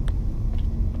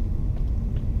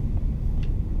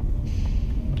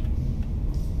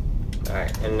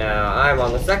 Alright, and now I'm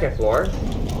on the second floor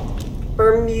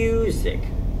for music.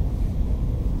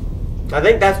 I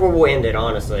think that's where we'll end it,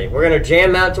 honestly. We're gonna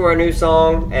jam out to our new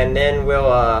song, and then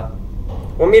we'll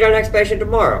meet our next patient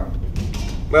tomorrow.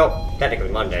 Well, technically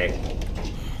Monday.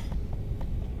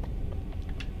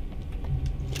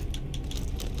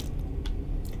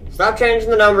 Stop changing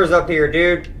the numbers up here,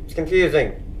 dude. It's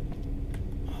confusing.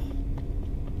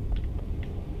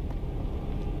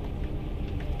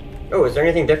 Oh, is there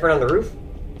anything different on the roof?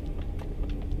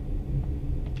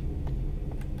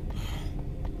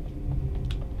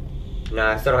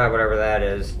 Nah, I still don't have whatever that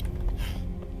is.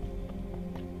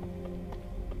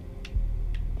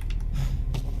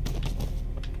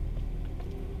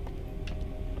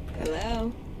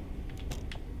 Hello?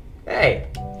 Hey.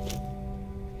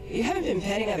 You haven't been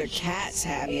petting other cats,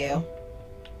 have you?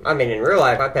 I mean, in real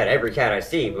life, I pet every cat I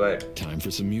see, but... Time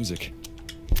for some music.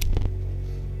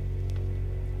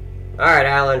 Alright,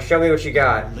 Alan, show me what you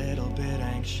got. A little bit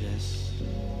anxious.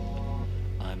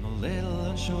 I'm a little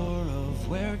unsure of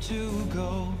where to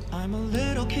go. I'm a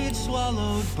little kid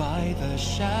swallowed by the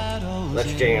shadows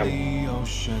Let's in jam. the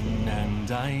ocean, and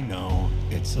I know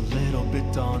it's a little bit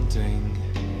daunting.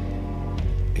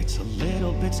 It's a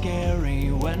little bit scary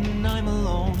when I'm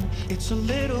alone. It's a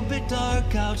little bit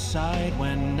dark outside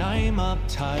when I'm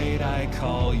uptight. I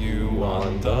call you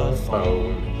on the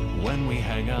phone. When we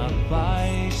hang up,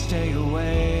 I stay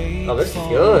away. Oh, this is for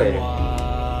good. a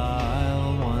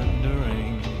while,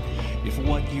 wondering if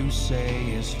what you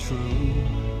say is true.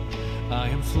 I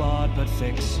am flawed but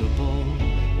fixable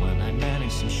when I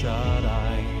manage to shut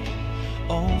eye.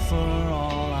 Oh, for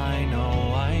all I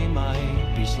know, I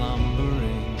might be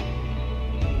slumbering.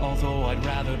 Although I'd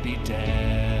rather be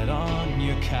dead on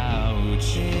your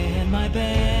couch. In my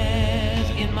bed,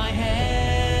 in my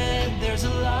head, there's a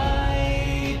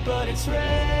light, but it's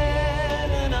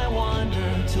red. And I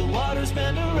wander till waters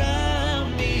bend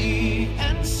around me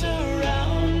and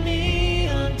surround me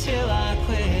until I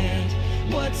quit.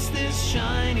 What's this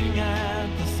shining at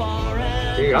the far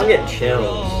end? Dude, I'm getting of the chills.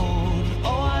 road?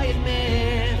 Oh, I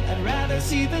admit, I'd rather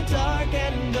see the dark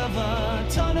end of a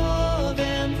tunnel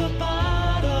than the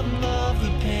bottom of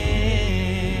the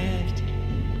pit.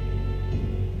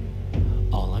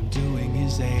 All I'm doing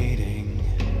is aiding.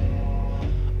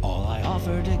 All I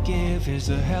offer to give is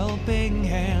a helping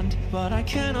hand, but I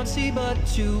cannot see but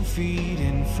 2 feet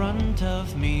in front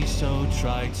of me. So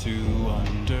try to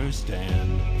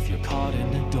understand. If you're caught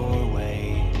in a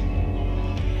doorway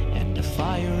and the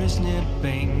fire is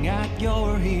nipping at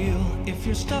your heel, if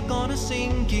you're stuck on a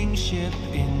sinking ship,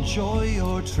 enjoy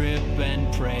your trip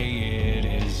and pray it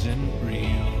isn't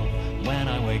real. When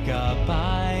I wake up,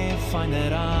 I find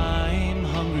that I'm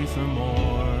hungry for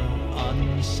more,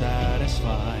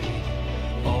 unsatisfied.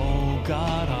 Oh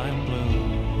God, I'm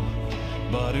blue,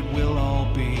 but it will all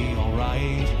be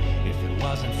alright if it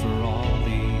wasn't for all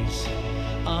these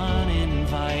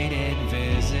uninvited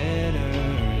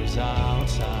visitors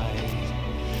outside.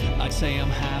 I'd say I'm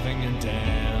having a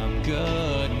damn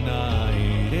good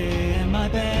night. In my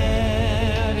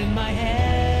bed, in my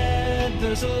head,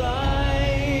 there's a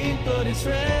light, but it's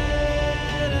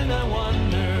red. And I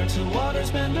wonder till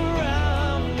waters bend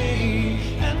around me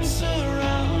and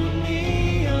surround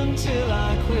me until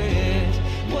I quit.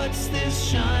 What's this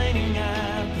shining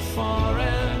at the far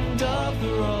end of the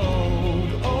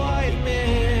road? Oh, I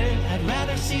admit, I'd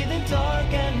rather see the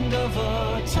dark end of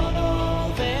a tunnel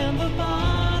than the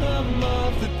bottom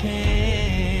of the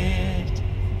pit.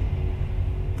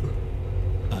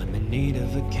 I'm in need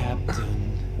of a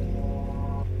captain,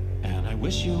 and I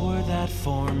wish you were that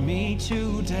for me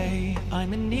today.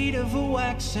 I'm in need of a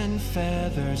wax and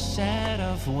feather set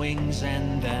of wings,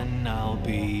 and then I'll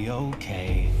be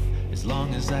okay, as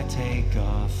long as I take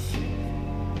off.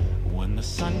 When the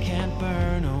sun can't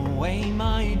burn away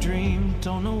my dream,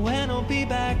 don't know when I'll be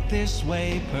back this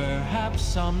way, perhaps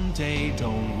someday,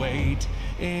 don't wait.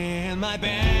 In my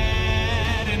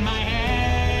bed, in my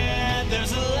head,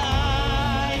 there's a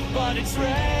light, but it's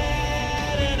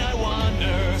red.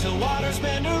 till waters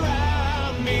bend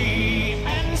around me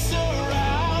and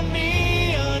surround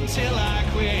me until I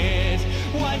quit.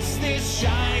 What's this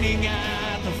shining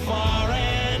at the far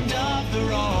end of the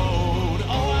road?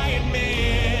 Oh, I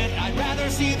admit I'd rather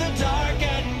see the dark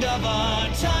end of a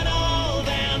tunnel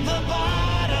than the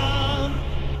bottom.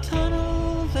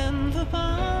 Tunnel than the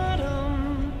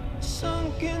bottom,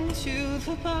 sunk into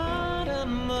the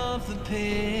bottom of the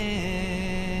pit.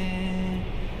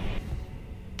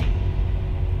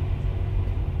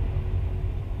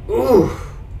 Ooh.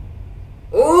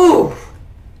 Ooh.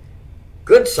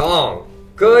 Good song.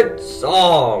 Good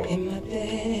song. In my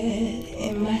bed,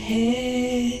 in my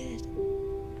head.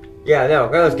 Yeah, no,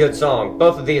 that was a good song.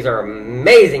 Both of these are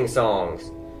amazing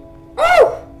songs.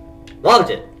 Woo! Loved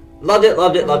it. Loved it,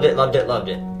 loved it, loved it, loved it, loved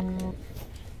it.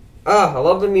 Ah, I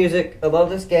love the music. I love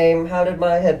this game. How did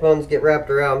my headphones get wrapped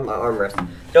around my armrest?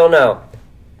 Don't know.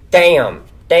 Damn.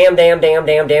 Damn, damn, damn,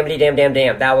 damn, damnity, damn, damn,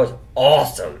 damn. That was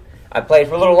awesome. I played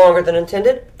for a little longer than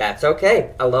intended. That's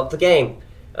okay. I love the game.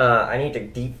 I need to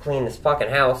deep clean this fucking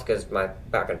house because my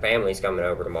fucking family's coming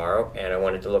over tomorrow, and I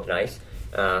want it to look nice.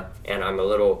 And I'm a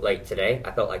little late today.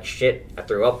 I felt like shit. I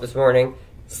threw up this morning.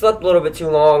 Slept a little bit too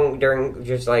long during,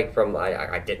 just like from,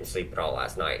 I didn't sleep at all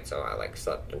last night, so I like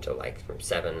slept until like from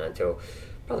 7 until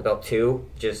probably about 2.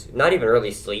 Just not even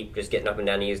really sleep, just getting up and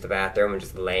down to use the bathroom and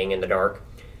just laying in the dark.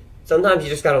 Sometimes you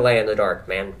just gotta lay in the dark,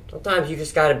 man. Sometimes you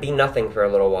just gotta be nothing for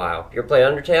a little while. If you're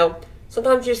playing Undertale,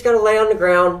 sometimes you just gotta lay on the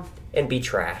ground and be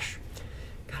trash.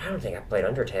 God, I don't think I've played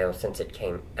Undertale since it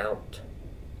came out.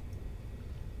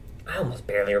 I almost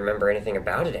barely remember anything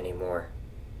about it anymore.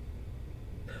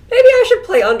 Maybe I should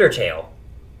play Undertale.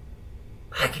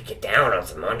 I could get down on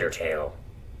some Undertale.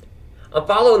 I'm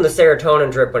following the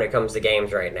serotonin drip when it comes to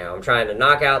games right now. I'm trying to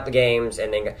knock out the games,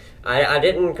 and then I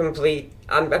didn't complete.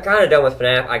 I'm kind of done with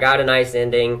FNAF. I got a nice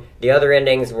ending. The other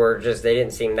endings were just, they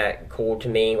didn't seem that cool to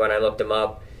me when I looked them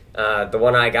up. The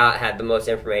one I got had the most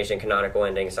information, canonical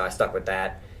ending, so I stuck with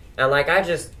that. And like, I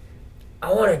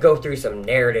want to go through some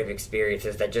narrative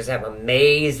experiences that just have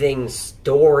amazing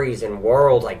stories and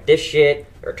worlds like this shit,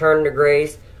 Return to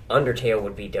Grace. Undertale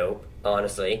would be dope,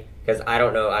 honestly, because I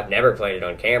don't know, I've never played it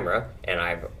on camera, and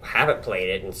I haven't played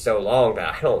it in so long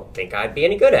that I don't think I'd be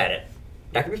any good at it.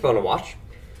 That could be fun to watch.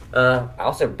 I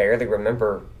also barely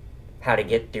remember how to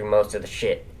get through most of the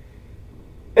shit.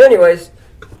 Anyways,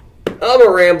 I'm a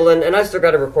rambling, and I still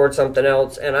gotta record something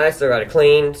else, and I still gotta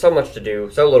clean. So much to do,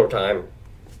 so little time.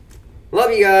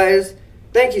 Love you guys.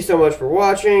 Thank you so much for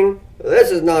watching.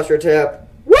 This is Nostratap.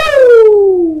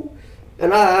 Woo!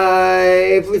 And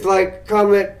please like,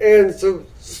 comment, and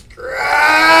subscribe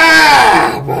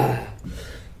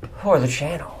for the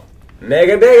channel. Make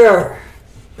it bigger,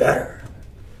 better,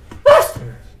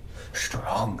 faster,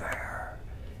 stronger.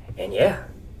 And yeah,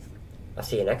 I'll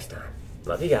see you next time.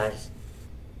 Love you guys.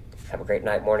 Have a great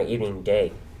night, morning, evening,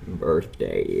 day,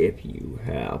 birthday, if you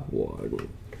have one.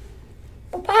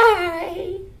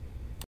 Bye-bye.